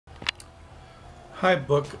Hi,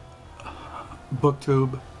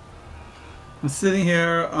 booktube. I'm sitting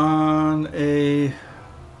here on it's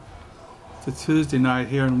a Tuesday night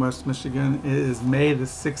here in West Michigan. It is May the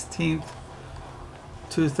 16th,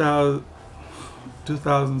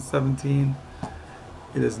 2017.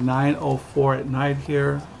 It is 9:04 at night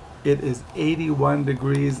here. It is 81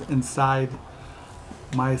 degrees inside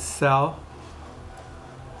my cell.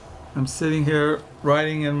 I'm sitting here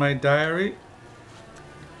writing in my diary.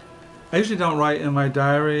 I usually don't write in my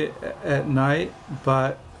diary at night,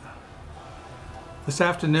 but this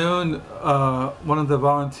afternoon, one of the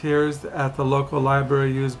volunteers at the local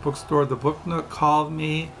library used bookstore, the Book Nook, called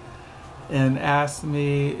me and asked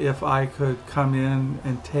me if I could come in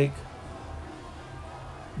and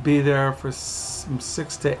be there for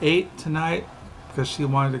 6 to 8 tonight, because she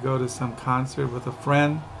wanted to go to some concert with a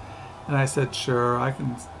friend. And I said, sure, I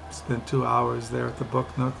can spend 2 hours there at the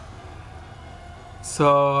Book Nook.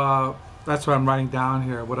 So that's what I'm writing down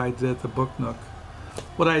here, what I did at the Book Nook.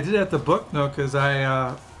 What I did at the Book Nook is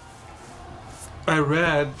I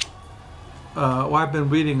read, I've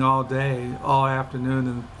been reading all day, all afternoon,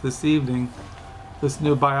 and this evening, this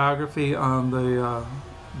new biography on the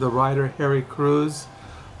writer Harry Crews,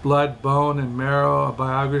 Blood, Bone, and Marrow, a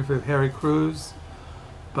biography of Harry Crews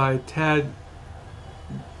by Ted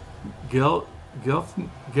Geltner,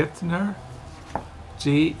 Geltner.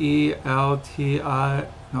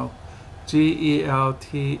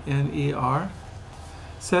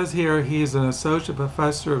 Says here he's an associate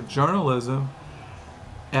professor of journalism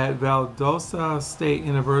at Valdosta State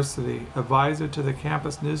University, advisor to the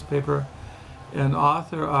campus newspaper, and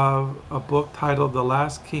author of a book titled The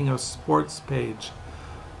Last King of Sports Page,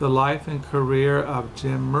 The Life and Career of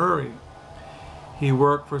Jim Murray. He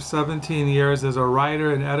worked for 17 years as a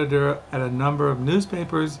writer and editor at a number of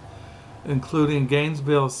newspapers, including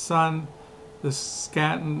Gainesville Sun, the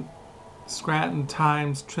Scranton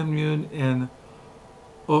Times Tribune, and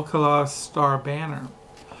Ocala Star Banner.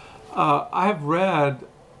 I've read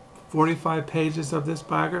 45 pages of this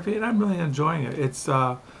biography, and I'm really enjoying it. It's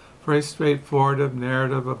a very straightforward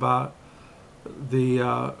narrative about the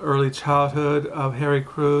early childhood of Harry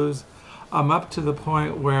Crews. I'm up to the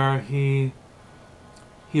point where he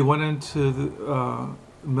went into the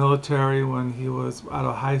military when he was out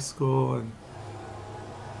of high school, and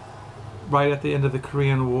right at the end of the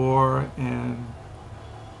Korean War, and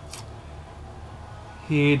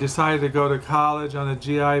he decided to go to college on the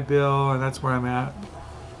GI Bill, and that's where I'm at.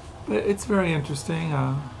 But it's very interesting.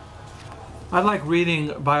 I like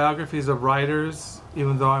reading biographies of writers,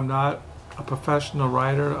 even though I'm not a professional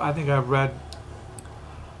writer. I think I've read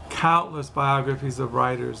countless biographies of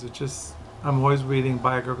writers. I'm always reading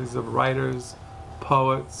biographies of writers,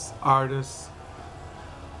 poets, artists.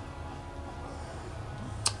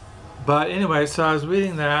 But anyway, so I was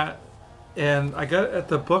reading that, and I got at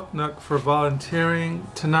the Book Nook for volunteering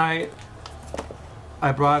tonight.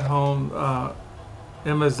 I brought home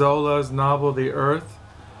Emile Zola's novel, The Earth.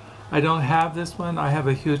 I don't have this one. I have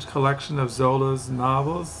a huge collection of Zola's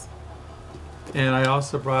novels. And I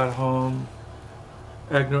also brought home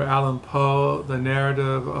Edgar Allan Poe, the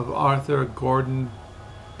narrative of Arthur Gordon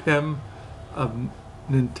Pym of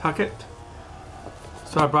Nantucket.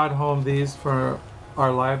 So I brought home these for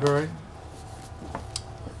our library.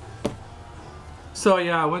 So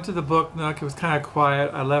yeah, I went to the Book Nook. It was kind of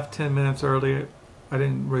quiet. I left 10 minutes early. I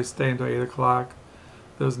didn't really stay until 8 o'clock.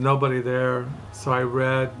 There was nobody there. So I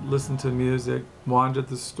read, listened to music, wandered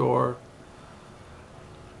the store.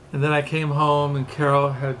 And then I came home and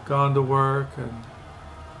Carol had gone to work, and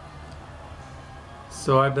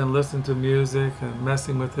so I've been listening to music and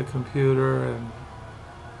messing with the computer and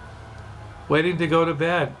waiting to go to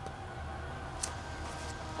bed.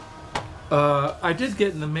 I did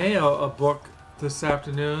get in the mail a book this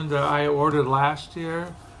afternoon that I ordered last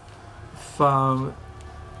year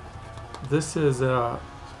this is a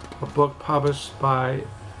book published by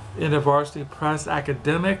InterVarsity Press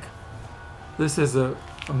Academic. This is a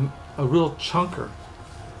real chunker.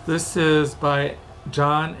 This is by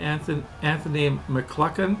John Anthony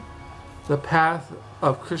McGuckin, The Path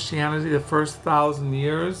of Christianity, the First 1,000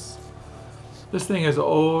 Years. This thing is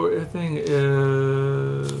old. This thing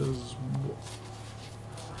is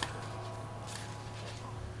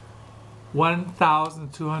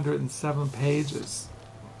 1,207 pages.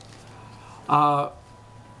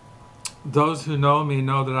 Those who know me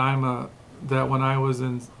know that that when I was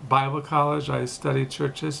in Bible college, I studied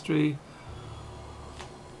church history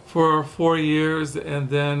for 4 years, and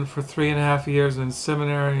then for 3.5 years in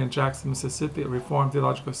seminary in Jackson, Mississippi, at Reformed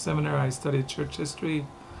Theological Seminary. I studied church history,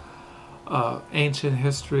 ancient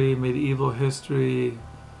history, medieval history,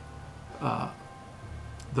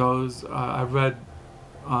 I've read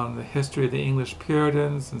on the history of the English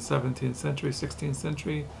Puritans in 17th century, 16th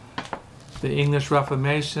century, the English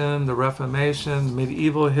Reformation,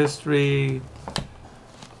 medieval history,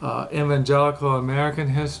 evangelical American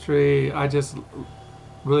history. I just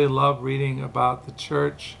really love reading about the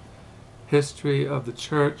church, history of the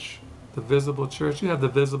church, the visible church. You have the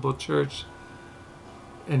visible church,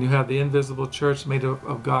 and you have the invisible church made up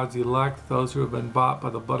of God's elect, those who have been bought by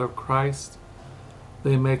the blood of Christ.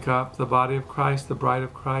 They make up the body of Christ, the bride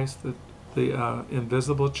of Christ, the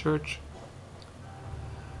invisible church.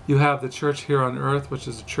 You have the church here on earth, which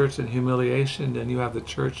is a church in humiliation, and you have the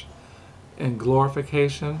church in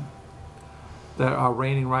glorification that are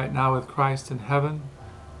reigning right now with Christ in heaven.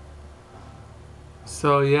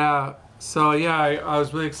 So yeah, I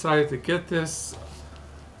was really excited to get this.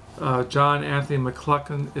 John Anthony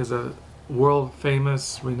McGuckin is a world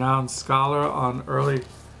famous, renowned scholar on early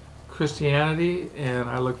Christianity, and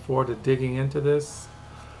I look forward to digging into this.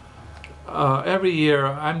 Every year,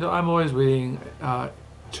 I'm always reading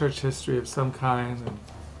church history of some kind, and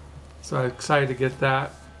so I'm excited to get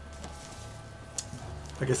that.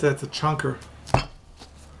 Like I said, it's a chunker.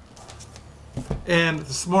 And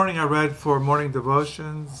this morning I read for morning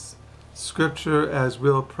devotions, Scripture as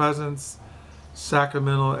Real Presence,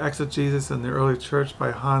 Sacramental Exegesis in the Early Church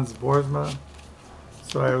by Boersma.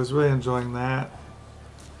 So I was really enjoying that.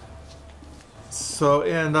 So,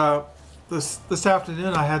 and this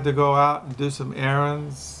afternoon I had to go out and do some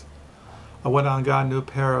errands. I went out and got a new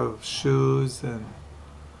pair of shoes, and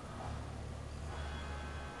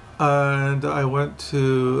I went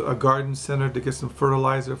to a garden center to get some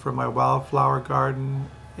fertilizer for my wildflower garden,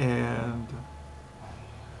 and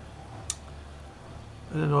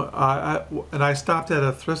I don't know. I stopped at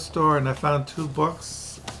a thrift store and I found 2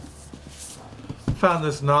 books. I found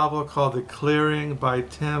this novel called The Clearing by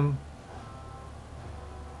Tim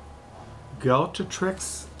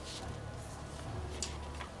Geltner.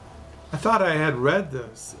 I thought I had read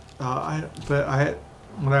this, but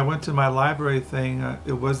when I went to my library thing,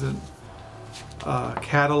 it wasn't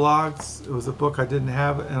catalogs. It was a book I didn't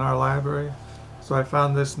have in our library, so I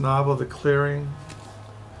found this novel, The Clearing.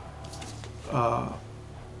 But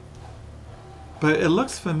it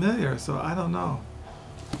looks familiar, so I don't know.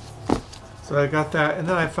 So I got that, and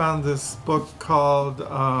then I found this book called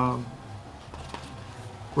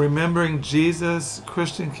Remembering Jesus,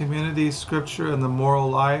 Christian Community, Scripture, and the Moral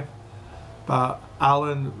Life by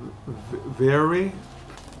Alan Very.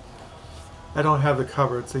 I don't have the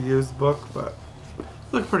cover, it's a used book, but it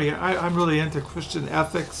looked pretty. I'm really into Christian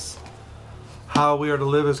ethics, how we are to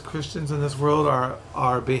live as Christians in this world,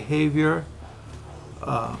 our behavior.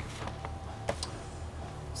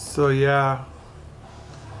 So yeah,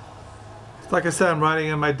 like I said, I'm writing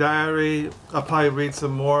in my diary. I'll probably read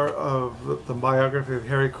some more of the biography of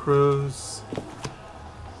Harry Cruz.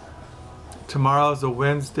 Tomorrow's a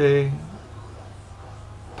Wednesday.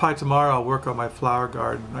 Probably tomorrow I'll work on my flower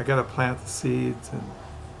garden. I gotta plant the seeds. And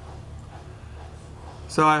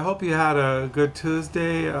so I hope you had a good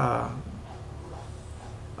Tuesday. I've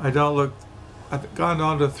gone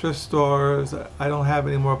down to thrift stores. I don't have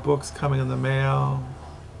any more books coming in the mail.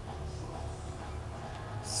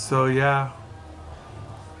 So yeah,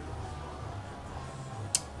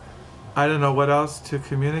 I don't know what else to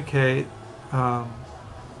communicate. I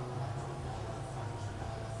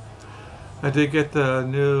did get the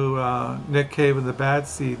new Nick Cave and the Bad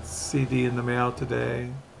Seeds CD in the mail today.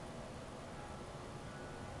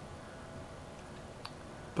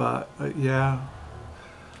 But yeah.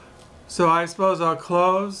 So I suppose I'll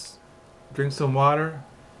close, drink some water,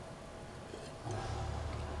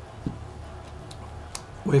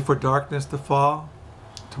 wait for darkness to fall.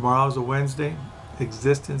 Tomorrow's a Wednesday.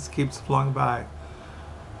 Existence keeps flowing by.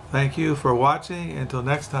 Thank you for watching. Until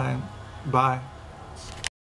next time, bye.